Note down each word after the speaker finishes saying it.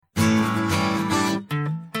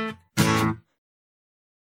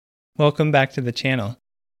Welcome back to the channel.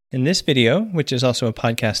 In this video, which is also a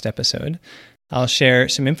podcast episode, I'll share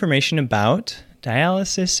some information about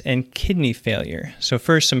dialysis and kidney failure. So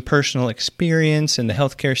first, some personal experience in the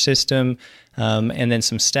healthcare system, and then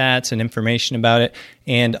some stats and information about it,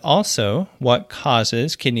 and also what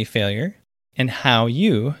causes kidney failure and how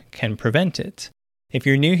you can prevent it. If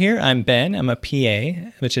you're new here, I'm Ben. I'm a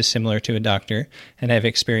PA, which is similar to a doctor, and I have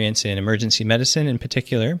experience in emergency medicine in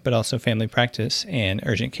particular, but also family practice and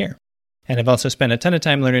urgent care. And I've also spent a ton of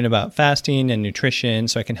time learning about fasting and nutrition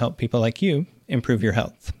so I can help people like you improve your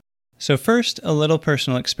health. So first, a little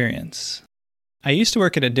personal experience. I used to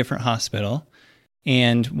work at a different hospital,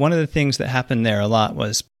 and one of the things that happened there a lot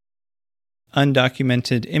was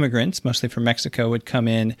undocumented immigrants, mostly from Mexico, would come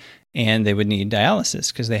in and they would need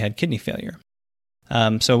dialysis because they had kidney failure.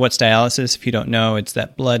 So what's dialysis? If you don't know, it's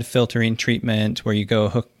that blood filtering treatment where you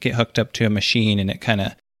get hooked up to a machine and it kind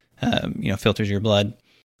of filters your blood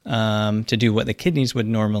to do what the kidneys would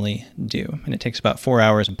normally do. And it takes about 4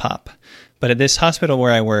 hours a pop. But at this hospital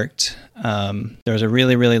where I worked, there was a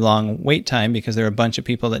really, really long wait time because there were a bunch of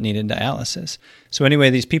people that needed dialysis. So anyway,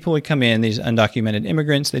 these people would come in, these undocumented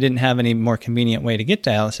immigrants. They didn't have any more convenient way to get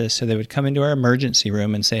dialysis. So they would come into our emergency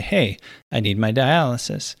room and say, hey, I need my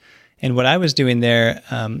dialysis. And what I was doing there,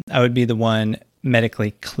 I would be the one medically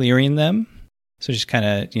clearing them. So just kind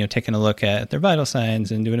of, taking a look at their vital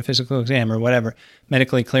signs and doing a physical exam or whatever,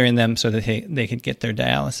 medically clearing them so that they could get their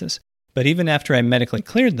dialysis. But even after I medically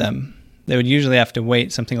cleared them, they would usually have to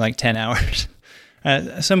wait something like 10 hours,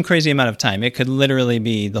 some crazy amount of time. It could literally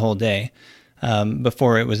be the whole day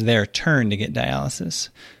before it was their turn to get dialysis.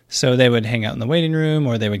 So they would hang out in the waiting room,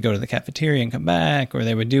 or they would go to the cafeteria and come back, or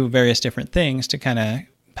they would do various different things to kind of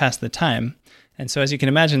pass the time. And so as you can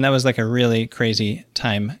imagine, that was like a really crazy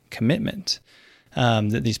time commitment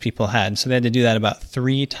that these people had. So they had to do that about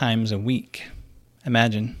 3 times a week.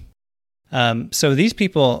 Imagine. So these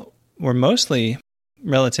people were mostly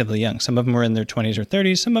relatively young. Some of them were in their 20s or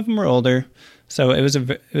 30s. Some of them were older. So it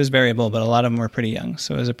was variable, but a lot of them were pretty young.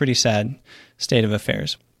 So it was a pretty sad state of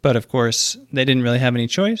affairs. But of course, they didn't really have any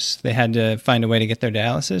choice. They had to find a way to get their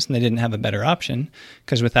dialysis, and they didn't have a better option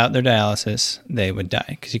because without their dialysis, they would die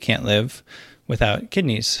because you can't live without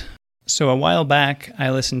kidneys. So a while back, I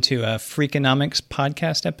listened to a Freakonomics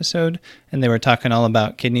podcast episode, and they were talking all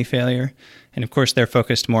about kidney failure. And of course, they're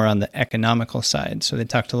focused more on the economical side. So they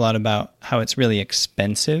talked a lot about how it's really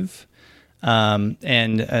expensive.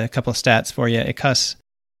 And a couple of stats for you. It costs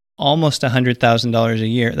almost $100,000 a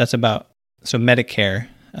year. So Medicare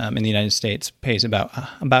in the United States pays about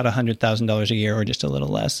 $100,000 a year, or just a little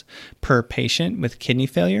less, per patient with kidney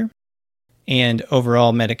failure. And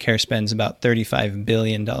overall, Medicare spends about $35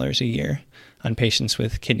 billion a year on patients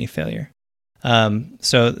with kidney failure.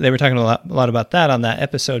 So they were talking a lot about that on that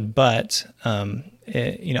episode, but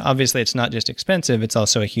obviously it's not just expensive, it's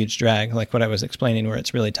also a huge drag, like what I was explaining, where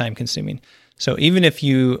it's really time consuming. So even if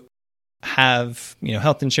you have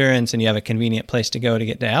health insurance and you have a convenient place to go to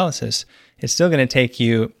get dialysis, it's still going to take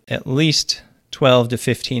you at least 12 to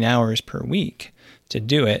 15 hours per week to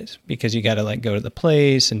do it, because you got to go to the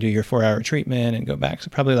place and do your 4-hour treatment and go back. So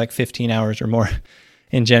probably 15 hours or more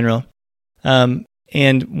in general. And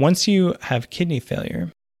once you have kidney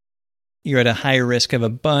failure, you're at a higher risk of a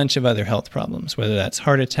bunch of other health problems, whether that's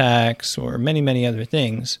heart attacks or many, many other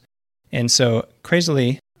things. And so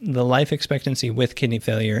crazily, the life expectancy with kidney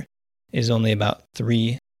failure is only about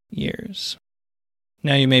 3 years.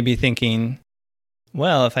 Now you may be thinking,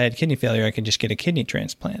 well, if I had kidney failure, I could just get a kidney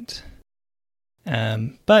transplant.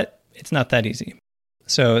 But it's not that easy.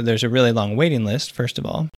 So there's a really long waiting list, first of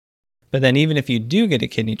all. But then even if you do get a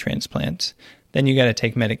kidney transplant, then you got to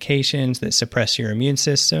take medications that suppress your immune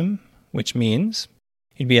system, which means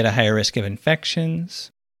you'd be at a higher risk of infections,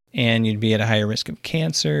 and you'd be at a higher risk of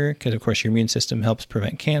cancer, because of course your immune system helps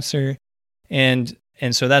prevent cancer. And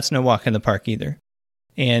so that's no walk in the park either.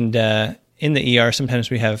 And in the ER, sometimes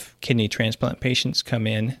we have kidney transplant patients come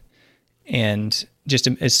in, and just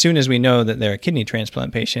as soon as we know that they're a kidney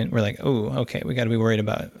transplant patient, we're like, oh, okay, we got to be worried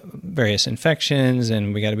about various infections,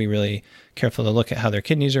 and we got to be really careful to look at how their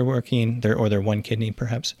kidneys are working, their one kidney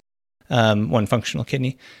perhaps, one functional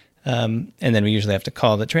kidney. And then we usually have to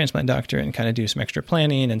call the transplant doctor and kind of do some extra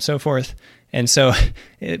planning and so forth. And so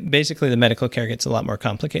basically the medical care gets a lot more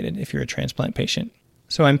complicated if you're a transplant patient.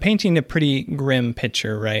 So I'm painting a pretty grim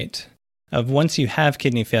picture, right, of once you have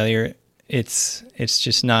kidney failure, it's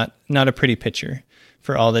just not a pretty picture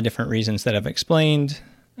for all the different reasons that I've explained,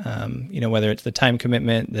 whether it's the time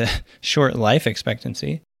commitment, the short life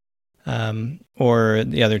expectancy, or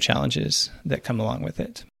the other challenges that come along with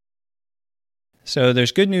it. So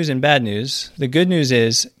there's good news and bad news. The good news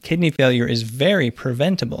is kidney failure is very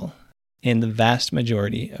preventable. in the vast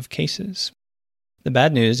majority of cases. The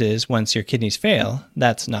bad news is once your kidneys fail,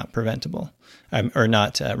 that's not preventable, or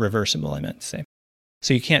not reversible, I meant to say.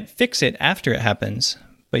 So you can't fix it after it happens,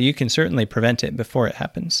 but you can certainly prevent it before it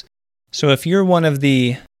happens. So if you're one of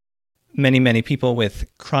the many, many people with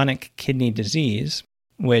chronic kidney disease,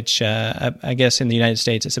 which I guess in the United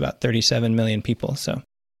States, it's about 37 million people. So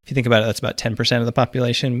if you think about it, that's about 10% of the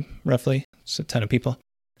population, roughly. It's a ton of people.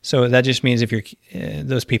 So that just means if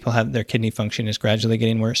those people have their kidney function is gradually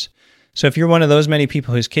getting worse. So if you're one of those many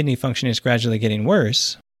people whose kidney function is gradually getting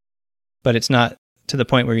worse, but it's not to the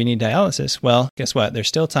point where you need dialysis, well, guess what? There's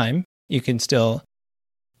still time. You can still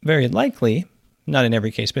very likely, not in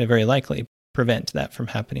every case, but very likely prevent that from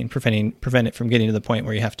happening, prevent it from getting to the point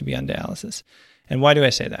where you have to be on dialysis. And why do I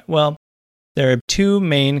say that? Well, there are two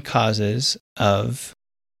main causes of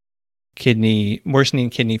worsening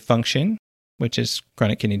kidney function, which is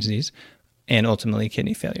chronic kidney disease, and ultimately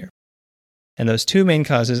kidney failure. And those two main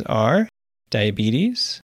causes are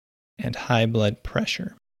diabetes and high blood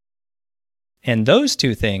pressure. And those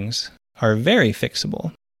two things are very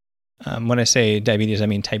fixable. When I say diabetes, I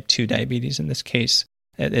mean type 2 diabetes. In this case,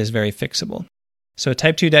 it is very fixable. So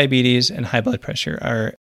type 2 diabetes and high blood pressure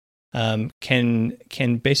are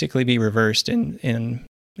can basically be reversed in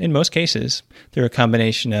most cases through a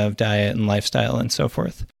combination of diet and lifestyle and so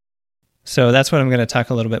forth. So that's what I'm going to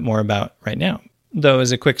talk a little bit more about right now. Though,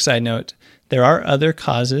 as a quick side note, there are other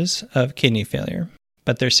causes of kidney failure,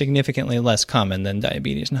 but they're significantly less common than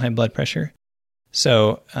diabetes and high blood pressure.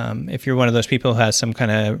 So if you're one of those people who has some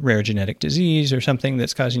kind of rare genetic disease or something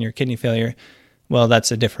that's causing your kidney failure, well,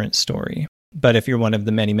 that's a different story. But if you're one of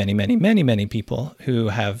the many, many, many, many, many people who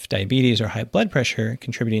have diabetes or high blood pressure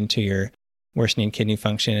contributing to your worsening kidney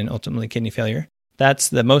function and ultimately kidney failure, that's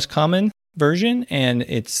the most common version, and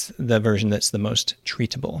it's the version that's the most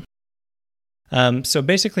treatable. So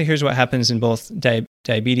basically, here's what happens in both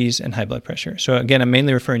diabetes and high blood pressure. So again, I'm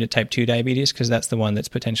mainly referring to type 2 diabetes because that's the one that's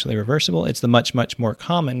potentially reversible. It's the much, much more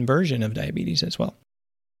common version of diabetes as well.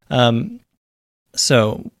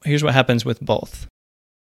 So here's what happens with both.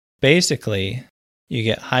 Basically, you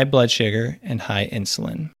get high blood sugar and high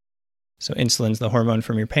insulin. So insulin's the hormone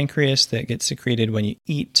from your pancreas that gets secreted when you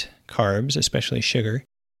eat carbs, especially sugar.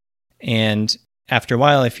 And after a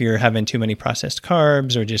while, if you're having too many processed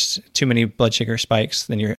carbs or just too many blood sugar spikes,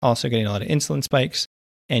 then you're also getting a lot of insulin spikes,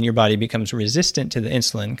 and your body becomes resistant to the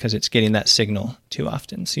insulin because it's getting that signal too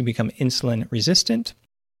often. So you become insulin resistant.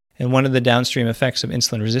 And one of the downstream effects of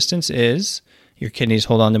insulin resistance is your kidneys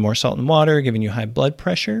hold on to more salt and water, giving you high blood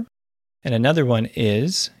pressure. And another one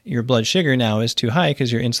is your blood sugar now is too high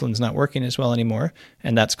because your insulin's not working as well anymore,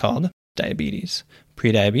 and that's called diabetes,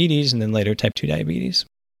 prediabetes, and then later type 2 diabetes.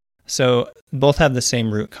 So both have the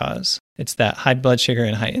same root cause. It's that high blood sugar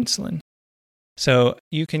and high insulin. So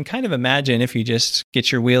you can kind of imagine, if you just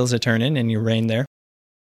get your wheels a-turning in your brain there,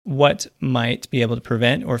 what might be able to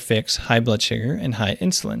prevent or fix high blood sugar and high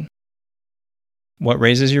insulin. What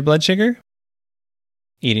raises your blood sugar?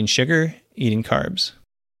 Eating sugar, eating carbs,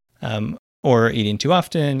 or eating too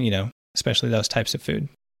often, especially those types of food.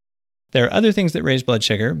 There are other things that raise blood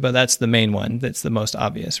sugar, but that's the main one that's the most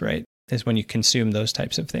obvious, right? Is when you consume those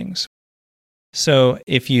types of things. So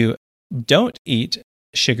if you don't eat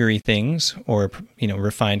sugary things or,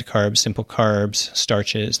 refined carbs, simple carbs,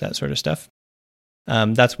 starches, that sort of stuff,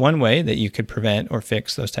 that's one way that you could prevent or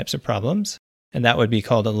fix those types of problems. And that would be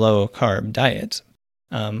called a low carb diet,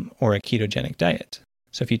 or a ketogenic diet.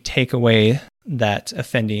 So if you take away that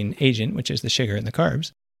offending agent, which is the sugar and the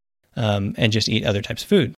carbs, and just eat other types of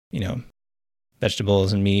food,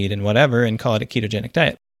 vegetables and meat and whatever, and call it a ketogenic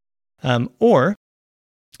diet. Or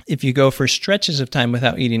if you go for stretches of time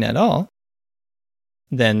without eating at all,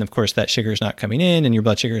 then of course that sugar is not coming in and your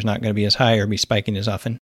blood sugar is not going to be as high or be spiking as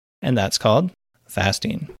often. And that's called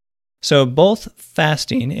fasting. So both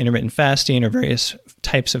fasting, intermittent fasting, or various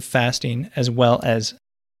types of fasting, as well as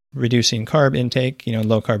reducing carb intake,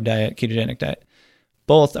 low carb diet, ketogenic diet,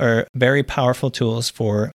 both are very powerful tools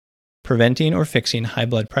for preventing or fixing high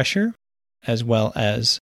blood pressure, as well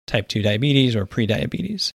as type 2 diabetes or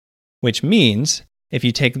prediabetes. Which means if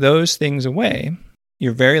you take those things away,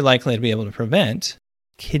 you're very likely to be able to prevent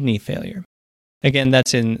kidney failure. Again,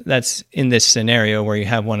 that's in this scenario where you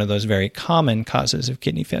have one of those very common causes of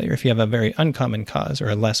kidney failure. If you have a very uncommon cause or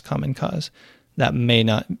a less common cause, that may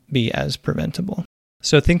not be as preventable.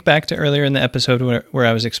 So think back to earlier in the episode where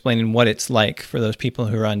I was explaining what it's like for those people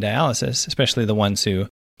who are on dialysis, especially the ones who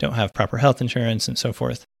don't have proper health insurance and so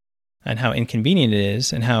forth, and how inconvenient it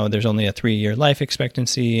is, and how there's only a 3-year life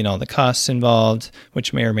expectancy and all the costs involved,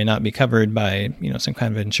 which may or may not be covered by, some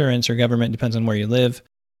kind of insurance or government, depends on where you live.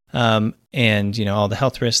 and all the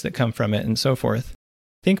health risks that come from it and so forth.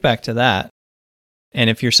 Think back to that. And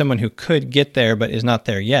if you're someone who could get there but is not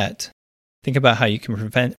there yet, think about how you can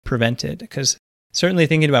prevent it. Because certainly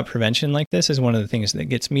thinking about prevention like this is one of the things that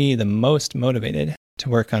gets me the most motivated to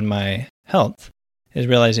work on my health, is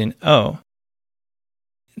realizing, oh,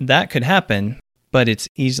 that could happen, but it's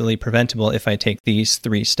easily preventable if I take these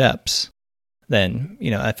 3 steps. Then,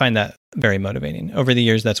 I find that very motivating. Over the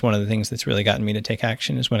years, that's one of the things that's really gotten me to take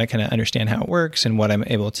action, is when I kind of understand how it works and what I'm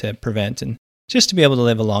able to prevent, and just to be able to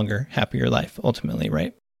live a longer, happier life, ultimately,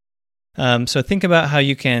 right? So think about how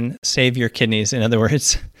you can save your kidneys, in other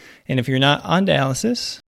words. And if you're not on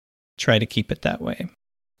dialysis, try to keep it that way.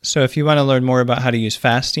 So if you want to learn more about how to use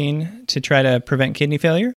fasting to try to prevent kidney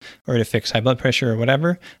failure or to fix high blood pressure or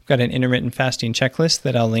whatever, I've got an intermittent fasting checklist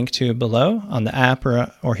that I'll link to below on the app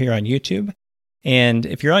or here on YouTube. And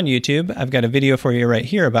if you're on YouTube, I've got a video for you right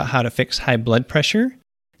here about how to fix high blood pressure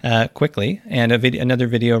quickly, and another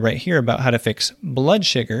video right here about how to fix blood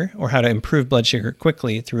sugar, or how to improve blood sugar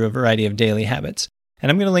quickly through a variety of daily habits. And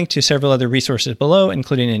I'm going to link to several other resources below,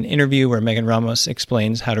 including an interview where Megan Ramos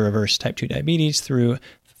explains how to reverse type 2 diabetes through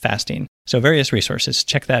fasting. So various resources.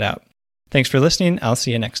 Check that out. Thanks for listening. I'll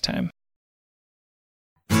see you next time.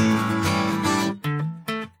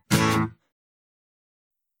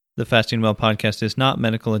 The Fasting Well podcast is not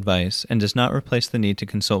medical advice and does not replace the need to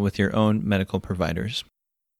consult with your own medical providers.